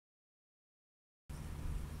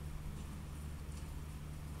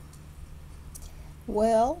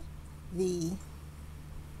Well, the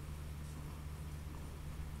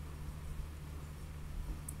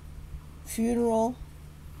funeral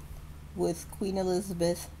with Queen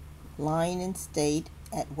Elizabeth lying in state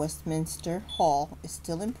at Westminster Hall is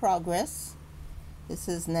still in progress. This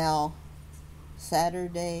is now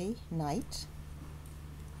Saturday night,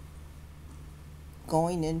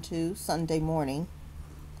 going into Sunday morning,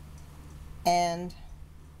 and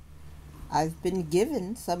I've been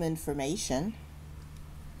given some information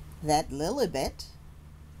that Lillibet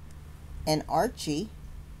and Archie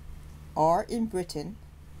are in Britain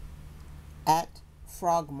at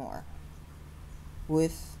Frogmore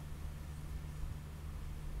with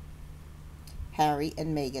Harry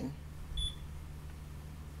and Meghan.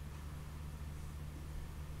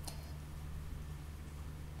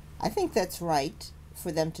 I think that's right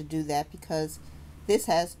for them to do that because this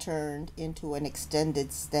has turned into an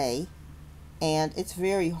extended stay, and it's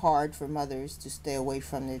very hard for mothers to stay away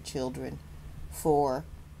from their children for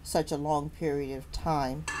such a long period of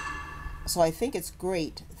time. So I think it's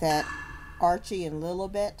great that Archie and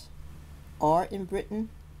Lillibet are in Britain,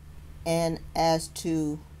 and as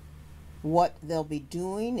to what they'll be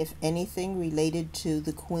doing, if anything related to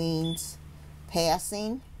the Queen's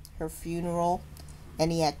passing, her funeral,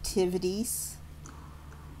 any activities,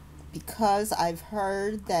 because I've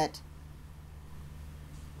heard that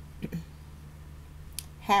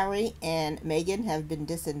Harry and Meghan have been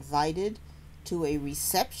disinvited to a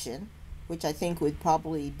reception, which I think would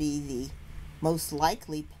probably be the most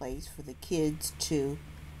likely place for the kids to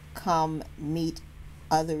come meet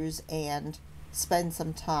others and spend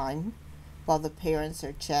some time while the parents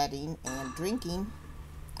are chatting and drinking.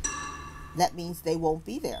 That means they won't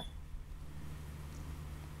be there.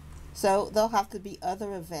 So there'll have to be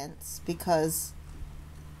other events because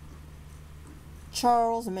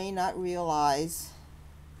Charles may not realize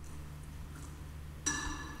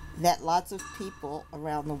that lots of people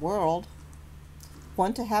around the world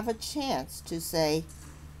want to have a chance to say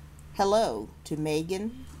hello to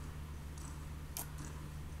Meghan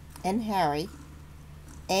and Harry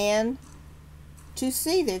and to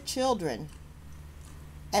see their children,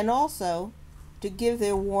 and also to give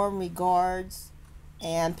their warm regards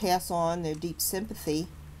and pass on their deep sympathy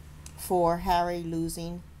for Harry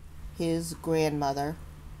losing his grandmother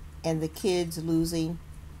and the kids losing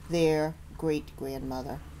their great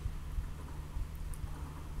grandmother.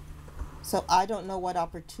 So I don't know what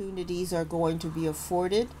opportunities are going to be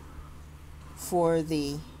afforded for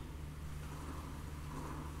the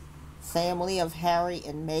family of Harry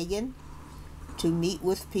and Meghan to meet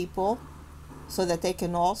with people so that they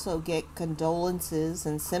can also get condolences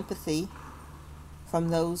and sympathy from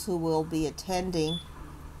those who will be attending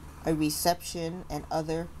a reception and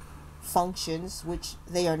other functions, which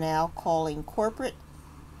they are now calling corporate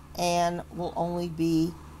and will only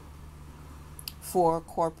be for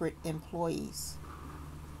corporate employees.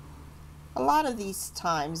 A lot of these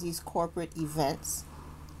times, these corporate events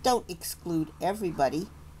don't exclude everybody,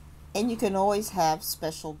 and you can always have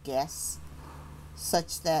special guests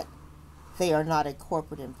such that they are not a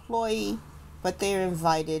corporate employee, but they're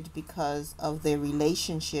invited because of their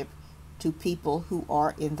relationship to people who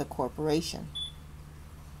are in the corporation.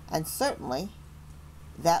 And certainly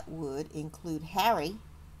that would include Harry,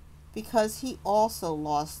 because he also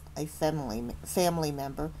lost a family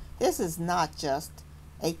member. This is not just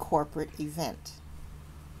a corporate event.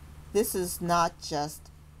 This is not just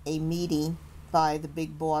a meeting by the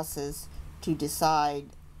big bosses to decide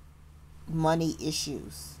money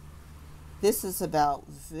issues. This is about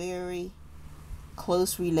very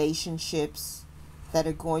close relationships that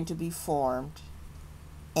are going to be formed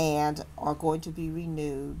and are going to be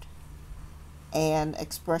renewed, and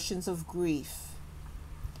expressions of grief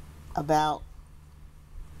about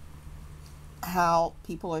how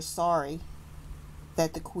people are sorry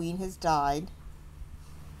that the Queen has died,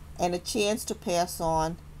 and a chance to pass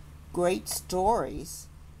on great stories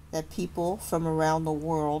that people from around the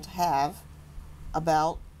world have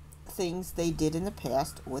about things they did in the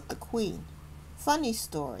past with the Queen. Funny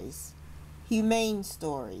stories, humane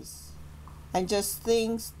stories, and just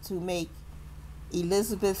things to make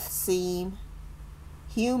Elizabeth seem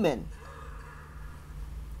human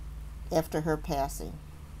after her passing.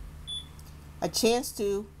 A chance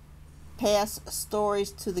to pass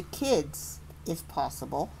stories to the kids, if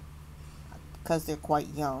possible, because they're quite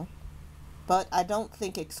young. But I don't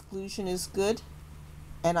think exclusion is good,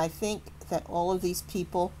 and I think that all of these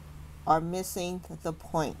people are missing the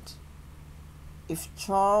point. If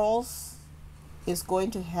Charles is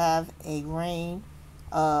going to have a reign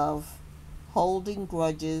of holding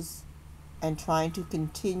grudges and trying to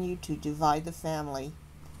continue to divide the family,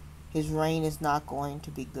 his reign is not going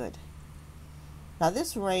to be good. Now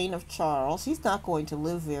this reign of Charles, he's not going to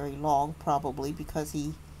live very long, probably, because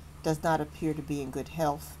he does not appear to be in good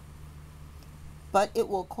health. But it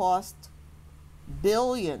will cost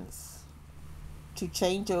billions to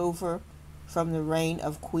change over from the reign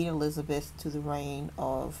of Queen Elizabeth to the reign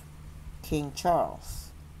of King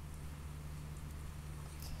Charles.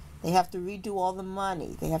 They have to redo all the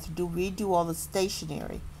money. They have to redo all the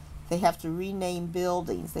stationery. They have to rename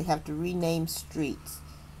buildings. They have to rename streets.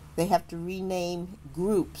 They have to rename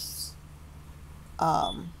groups.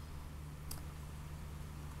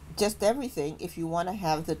 Just everything if you want to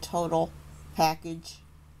have the total package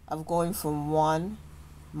of going from one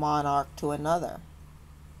monarch to another.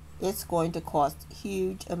 It's going to cost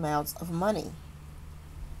huge amounts of money.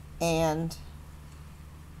 And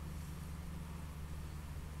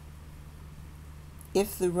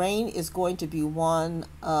if the reign is going to be one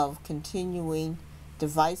of continuing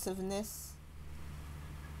divisiveness,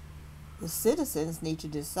 the citizens need to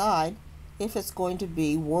decide if it's going to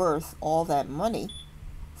be worth all that money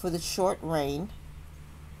for the short reign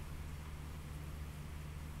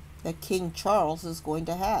that King Charles is going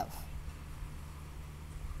to have.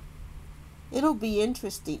 It'll be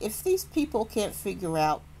interesting. If these people can't figure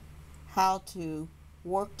out how to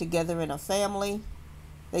work together in a family,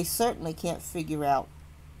 they certainly can't figure out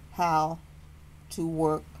how to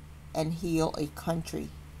work and heal a country.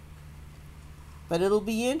 But it'll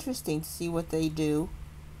be interesting to see what they do,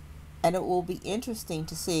 and it will be interesting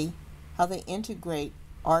to see how they integrate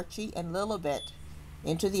Archie and Lillibet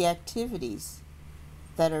into the activities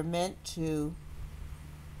that are meant to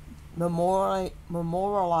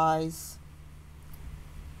memorialize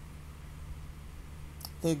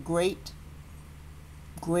their great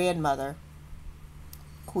grandmother,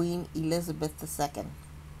 Queen Elizabeth II.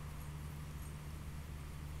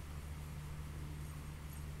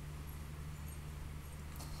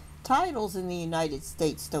 Titles in the United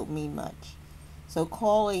States don't mean much, so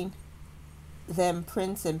calling them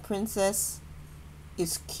prince and princess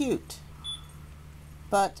is cute,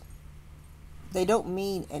 but they don't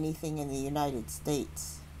mean anything in the United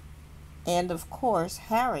States. And of course,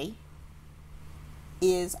 Harry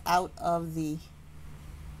is out of the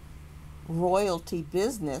royalty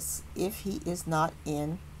business if he is not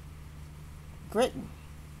in Britain.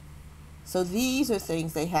 So these are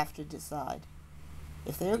things they have to decide.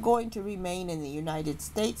 If they're going to remain in the United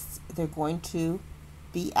States, they're going to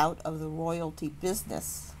be out of the royalty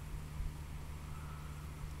business.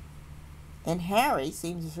 And Harry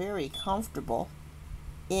seems very comfortable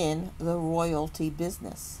in the royalty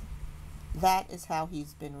business. That is how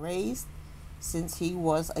he's been raised since he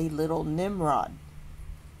was a little Nimrod,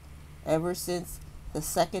 ever since the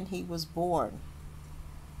second he was born.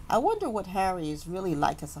 I wonder what Harry is really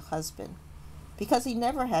like as a husband, because he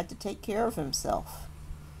never had to take care of himself.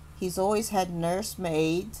 He's always had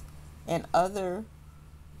nursemaids and other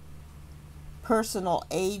personal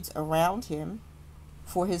aides around him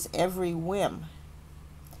for his every whim.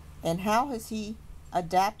 And how has he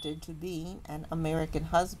adapted to being an American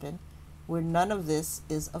husband where none of this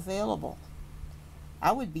is available?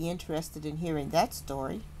 I would be interested in hearing that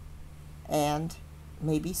story, and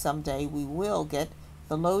maybe someday we will get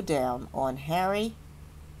the lowdown on Harry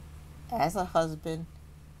as a husband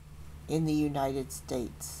in the United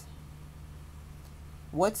States.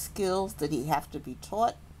 What skills did he have to be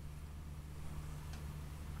taught?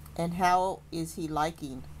 And how is he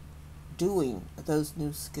liking doing those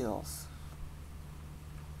new skills?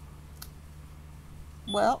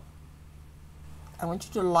 Well, I want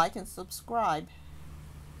you to like and subscribe.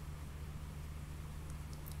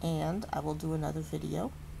 And I will do another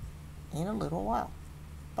video in a little while.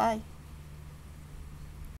 Bye.